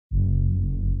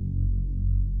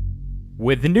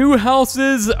With new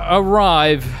houses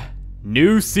arrive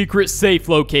new secret safe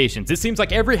locations. It seems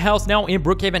like every house now in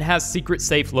Brookhaven has secret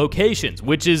safe locations,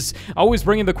 which is always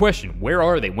bringing the question, where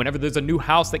are they? Whenever there's a new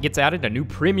house that gets added, a new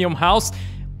premium house,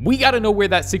 we gotta know where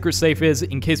that secret safe is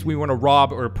in case we wanna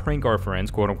rob or prank our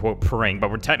friends, quote unquote prank, but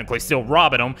we're technically still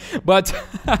robbing them. But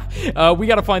we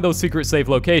gotta find those secret safe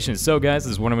locations. So guys,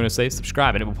 this is what I'm gonna say,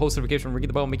 subscribe, and it will post notification, ring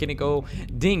the bell, making it go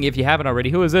ding if you haven't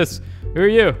already. Who is this? Who are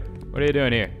you? What are you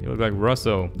doing here? You look like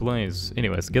Russell Blaze.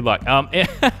 Anyways, good luck.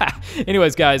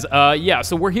 Anyways, guys, yeah,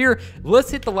 so we're here.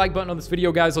 Let's hit the like button on this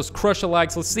video, guys. Let's crush the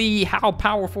likes. Let's see how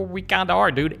powerful we kinda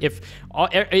are, dude. If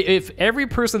every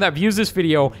person that views this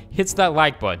video hits that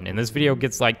like button and this video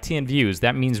gets like 10 views,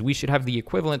 that means we should have the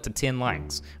equivalent to 10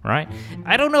 likes, right?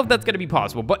 I don't know if that's gonna be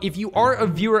possible, but if you are a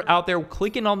viewer out there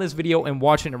clicking on this video and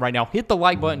watching it right now, hit the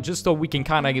like button just so we can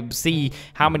kind of see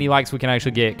how many likes we can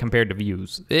actually get compared to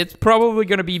views. It's probably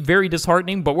gonna be very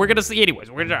disheartening, but we're gonna see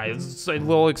anyways. We're gonna try. It's a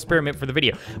little experiment for the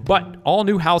video. But all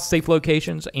new house safe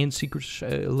locations and secrets.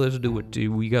 Let's do it,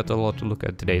 dude. We got a lot to look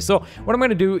at today. So what I'm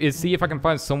gonna do is see if I can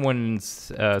find someone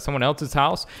else's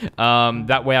house.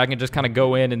 That way I can just kind of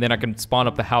go in and then I can spawn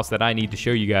up the house that I need to show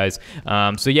you guys.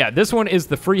 So yeah, this one is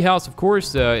the free house, of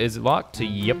course. Is it locked?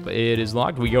 Yep, it is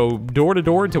locked. We go door to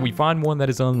door until we find one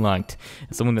that is unlocked.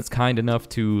 Someone that's kind enough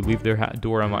to leave their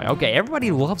door unlocked. Okay,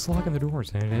 everybody loves locking the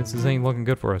doors, man. This ain't looking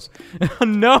good for us.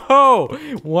 No!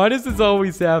 Why does this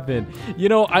always happen? You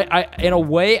know, I in a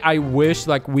way, I wish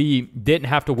like we didn't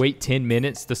have to wait 10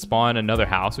 minutes to spawn another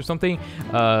house or something.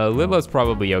 Lila's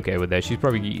probably okay with that. She's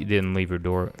probably didn't leave her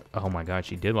door. Oh my god,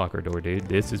 she did lock her door, dude.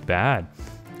 This is bad.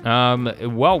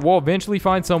 Well, we'll eventually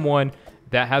find someone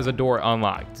that has a door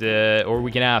unlocked, or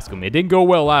we can ask them. It didn't go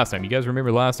well last time. You guys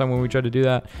remember last time when we tried to do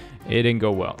that? It didn't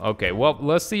go well. Okay, well,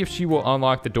 let's see if she will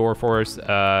unlock the door for us.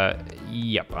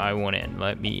 Yep, I want in.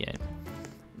 Let me in.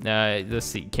 Let's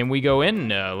see. Can we go in?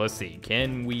 Let's see.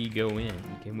 Can we go in?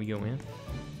 Can we go in?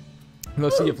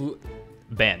 Let's see if...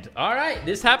 Banned. All right,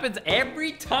 this happens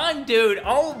every time, dude.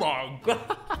 Oh my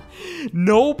god.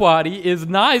 Nobody is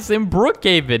nice in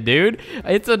Brookhaven, dude.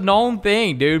 It's a known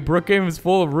thing, dude. Brookhaven is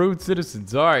full of rude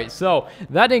citizens. All right, so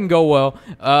that didn't go well.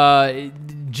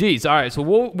 Jeez. All right, so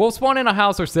we'll spawn in a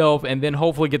house ourselves and then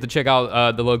hopefully get to check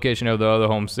out the location of the other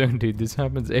home soon, dude. This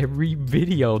happens every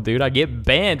video, dude. I get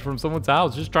banned from someone's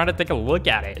house just trying to take a look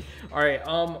at it. All right,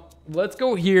 let's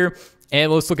go here. And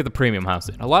let's look at the premium house.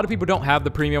 A lot of people don't have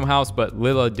the premium house, but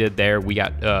Lila did there. We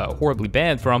got horribly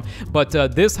banned from. But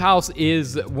this house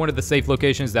is one of the safe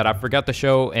locations that I forgot to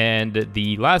show. And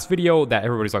the last video that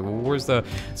everybody's like, well, where's the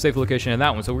safe location in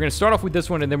that one? So we're gonna start off with this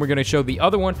one and then we're gonna show the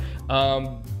other one.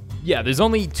 Yeah, there's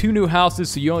only 2 new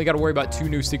houses, so you only got to worry about 2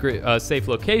 new secret safe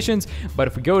locations. But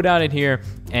if we go down in here,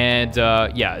 and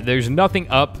yeah, there's nothing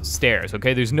upstairs,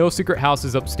 okay? There's no secret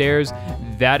houses upstairs.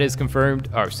 That is confirmed.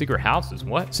 Or secret houses,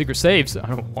 what? Secret safes. I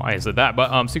don't know why I said that,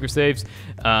 but secret safes.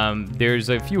 There's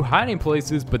a few hiding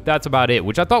places, but that's about it,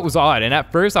 which I thought was odd. And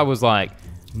at first I was like,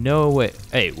 no way.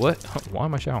 Hey, what? Why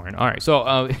am I showering? All right,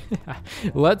 so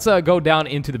let's go down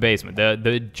into the basement,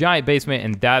 the giant basement,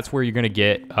 and that's where you're gonna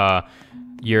get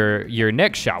your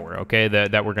next shower, okay,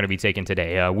 that we're gonna be taking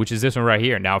today, which is this one right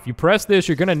here. Now, if you press this,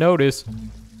 you're gonna notice,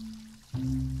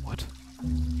 what?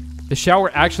 The shower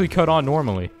actually cut on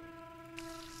normally.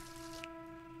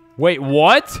 Wait,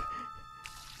 what?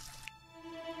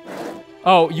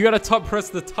 Oh, you gotta press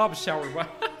the top shower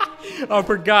button. I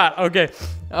forgot. Okay.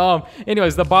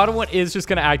 Anyways, the bottom one is just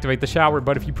gonna activate the shower,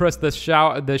 but if you press the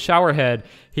shower head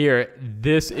here,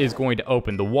 this is going to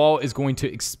open. The wall is going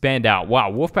to expand out.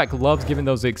 Wow, Wolfpack loves giving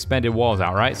those expanded walls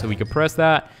out, right? So we can press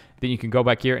that, then you can go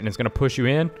back here and it's gonna push you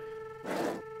in.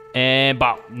 And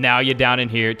bop, now you're down in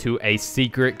here to a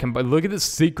secret, look at this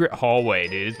secret hallway,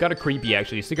 dude. It's kind of creepy,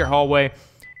 actually. A secret hallway.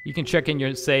 You can check in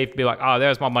your safe, be like, oh,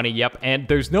 there's my money, yep. And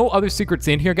there's no other secrets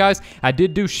in here, guys. I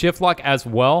did do shift lock as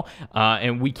well,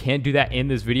 and we can do that in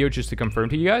this video just to confirm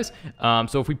to you guys.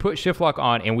 So if we put shift lock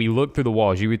on and we look through the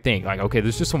walls, you would think, like, okay,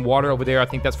 there's just some water over there. I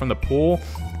think that's from the pool.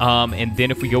 And then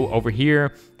if we go over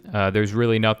here, there's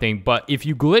really nothing. But if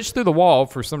you glitch through the wall,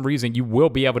 for some reason, you will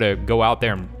be able to go out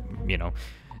there and, you know,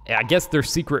 I guess they're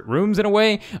secret rooms in a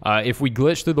way. If we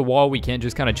glitch through the wall, we can't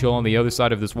just kind of chill on the other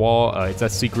side of this wall. It's a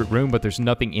secret room, but there's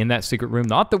nothing in that secret room.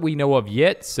 Not that we know of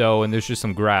yet, so, and there's just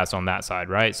some grass on that side,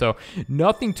 right? So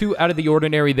nothing too out of the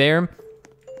ordinary there.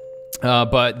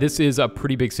 But this is a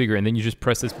pretty big secret, and then you just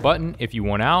press this button if you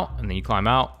want out, and then you climb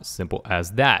out. Simple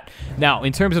as that. Now,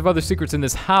 in terms of other secrets in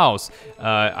this house,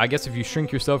 I guess if you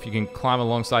shrink yourself, you can climb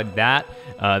alongside that.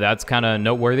 That's kind of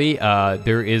noteworthy.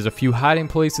 There is a few hiding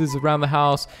places around the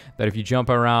house that if you jump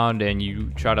around and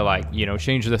you try to, like, you know,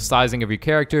 change the sizing of your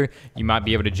character, you might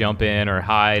be able to jump in or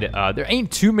hide. There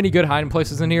ain't too many good hiding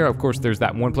places in here. Of course, there's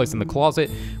that one place in the closet,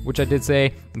 which I did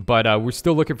say, but we're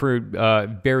still looking for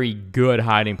very good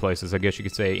hiding places, I guess you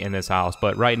could say, in this house.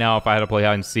 But right now, if I had to play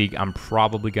hide and seek, I'm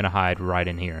probably gonna hide right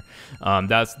in here.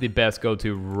 That's the best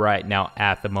go-to right now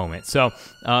at the moment. So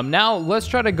now let's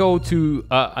try to go to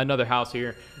another house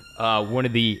here, one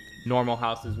of the normal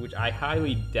houses, which I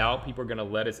highly doubt people are gonna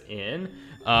let us in.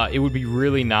 It would be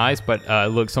really nice, but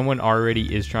look, someone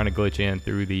already is trying to glitch in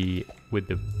through with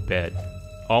the bed.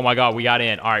 Oh my God, we got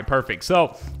in. All right, perfect.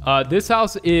 So this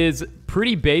house is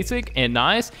pretty basic and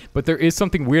nice, but there is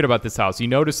something weird about this house. You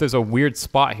notice there's a weird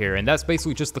spot here, and that's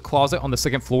basically just the closet on the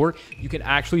second floor. You can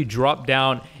actually drop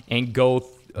down and go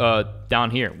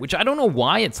down here, which I don't know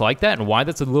why it's like that and why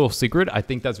that's a little secret. I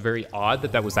think that's very odd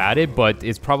that that was added, but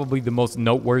it's probably the most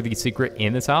noteworthy secret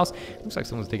in this house. Looks like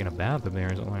someone's taking a bath in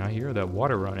there or something. I hear that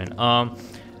water running.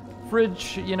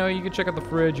 Fridge, you know, you can check out the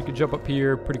fridge. You can jump up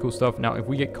here. Pretty cool stuff. Now, if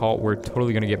we get caught, we're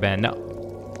totally gonna get banned. Now,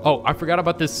 oh, I forgot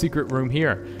about this secret room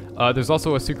here. There's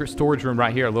also a secret storage room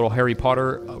right here, a little Harry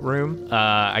Potter room,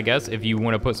 I guess, if you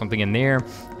want to put something in there.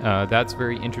 That's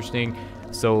very interesting.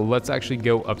 So let's actually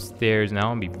go upstairs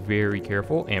now and be very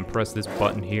careful and press this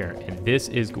button here. And this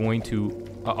is going to,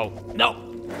 uh-oh, no,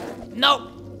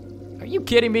 no, are you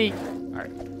kidding me? All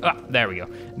right, there we go.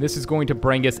 This is going to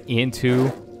bring us into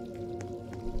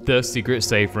the secret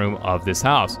safe room of this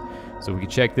house. So we can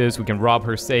check this, we can rob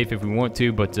her safe if we want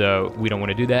to, but we don't want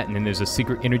to do that. And then there's a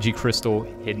secret energy crystal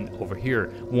hidden over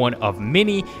here, one of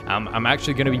many. I'm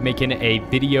actually going to be making a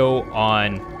video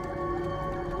on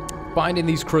finding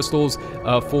these crystals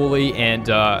fully, and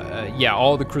yeah,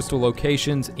 all the crystal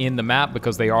locations in the map,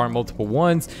 because they are multiple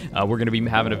ones. We're going to be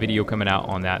having a video coming out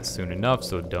on that soon enough,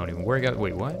 so don't even worry.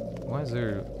 Wait, what? Why is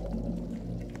there...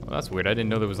 That's weird. I didn't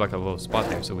know there was like a little spot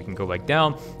there, so we can go back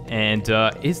down. And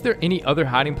is there any other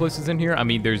hiding places in here? I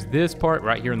mean, there's this part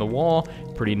right here in the wall.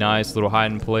 Pretty nice little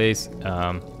hiding place.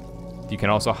 You can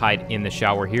also hide in the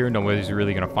shower here. Nobody's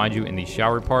really gonna find you in these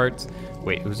shower parts.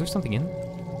 Wait, was there something in there?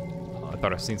 Oh, I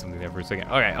thought I seen something there for a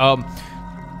second. Okay,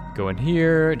 go in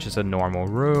here. Just a normal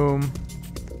room.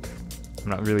 I'm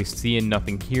not really seeing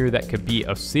nothing here that could be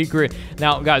a secret.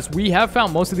 Now, guys, we have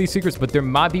found most of these secrets, but there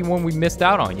might be one we missed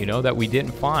out on, you know, that we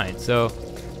didn't find. So,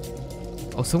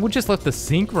 oh, someone just left the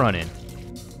sink running.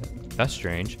 That's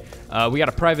strange. We got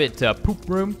a private poop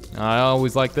room. I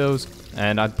always like those.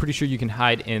 And I'm pretty sure you can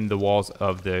hide in the walls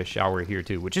of the shower here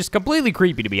too, which is completely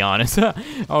creepy, to be honest. I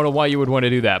don't know why you would want to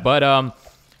do that, but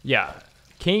yeah.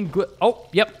 Oh,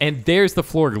 yep, and there's the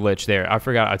floor glitch there. I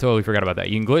totally forgot about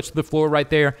that. You can glitch the floor right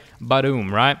there,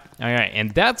 ba-doom, right? All right, and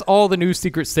that's all the new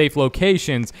secret safe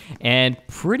locations, and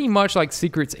pretty much like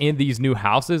secrets in these new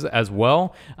houses as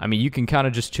well. I mean, you can kind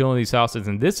of just chill in these houses,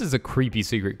 and this is a creepy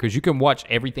secret, because you can watch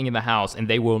everything in the house, and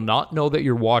they will not know that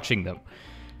you're watching them.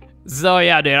 So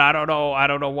yeah, dude, I don't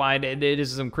know why it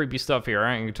is some creepy stuff here. All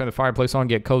right, I'm gonna turn the fireplace on,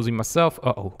 get cozy myself.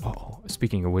 Uh-oh.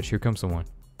 Speaking of which, here comes someone.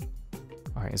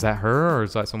 All right, is that her or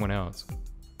is that someone else?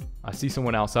 I see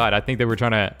someone outside. I think they were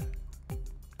trying to...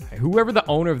 Whoever the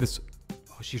owner of this...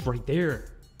 Oh, she's right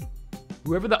there.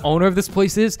 Whoever the owner of this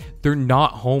place is, they're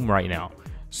not home right now.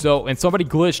 So, and somebody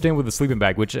glitched in with a sleeping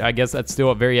bag, which I guess that's still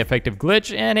a very effective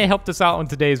glitch, and it helped us out in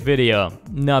today's video.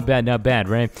 Not bad,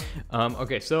 right?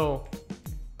 Okay, so...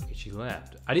 Okay, she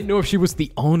left. I didn't know if she was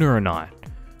the owner or not.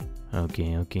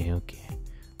 Okay.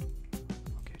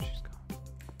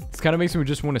 Kind of makes me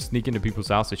just want to sneak into people's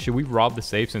houses. Should we rob the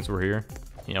safe since we're here?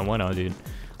 Yeah, why not, dude?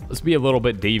 Let's be a little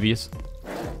bit devious.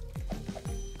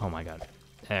 Oh my god.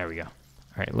 There we go. All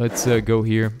right, let's go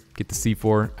here. Get the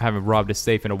C4. I haven't robbed a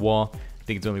safe in a while. I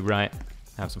think it's only right.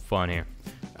 Have some fun here.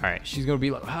 All right, she's gonna be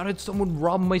like, how did someone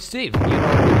rob my safe? You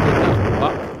know,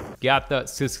 Bop. Got the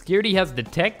security has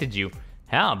detected you.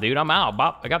 Hell, dude, I'm out,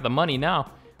 Bop. I got the money now.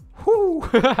 Whoo!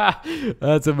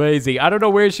 That's amazing. I don't know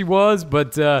where she was,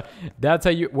 but that's how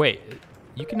you... Wait,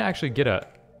 you can actually get a...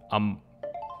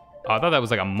 Oh, I thought that was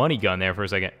like a money gun there for a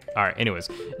second. All right, anyways.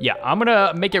 Yeah, I'm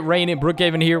gonna make it rain in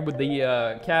BrookHaven here with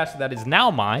the cash that is now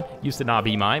mine. Used to not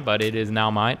be mine, but it is now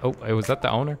mine. Oh, was that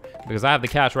the owner? Because I have the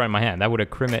cash right in my hand. That would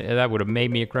have made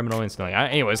me a criminal instantly.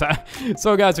 Anyways,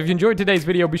 so guys, if you enjoyed today's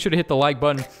video, be sure to hit the like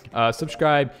button,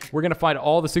 subscribe. We're gonna find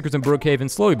all the secrets in BrookHaven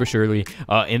slowly but surely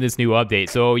in this new update.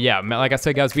 So yeah, like I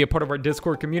said, guys, be a part of our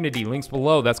Discord community. Links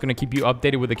below. That's gonna keep you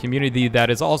updated with a community that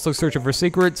is also searching for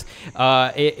secrets.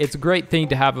 It's a great thing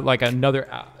to have like another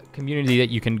community that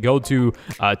you can go to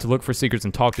look for secrets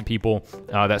and talk to people.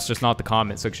 That's just not the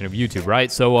comment section of YouTube,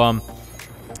 right? So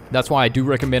that's why I do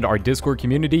recommend our Discord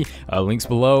community. Links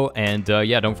below. And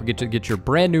yeah, don't forget to get your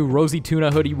brand new Rosy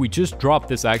Tuna hoodie. We just dropped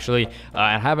this actually.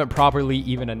 I haven't properly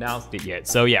even announced it yet.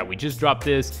 So yeah, we just dropped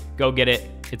this. Go get it.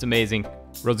 It's amazing.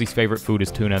 Rosy's favorite food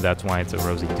is tuna. That's why it's a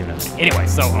Rosy Tuna hoodie. Anyway,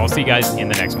 so I'll see you guys in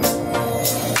the next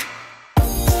one.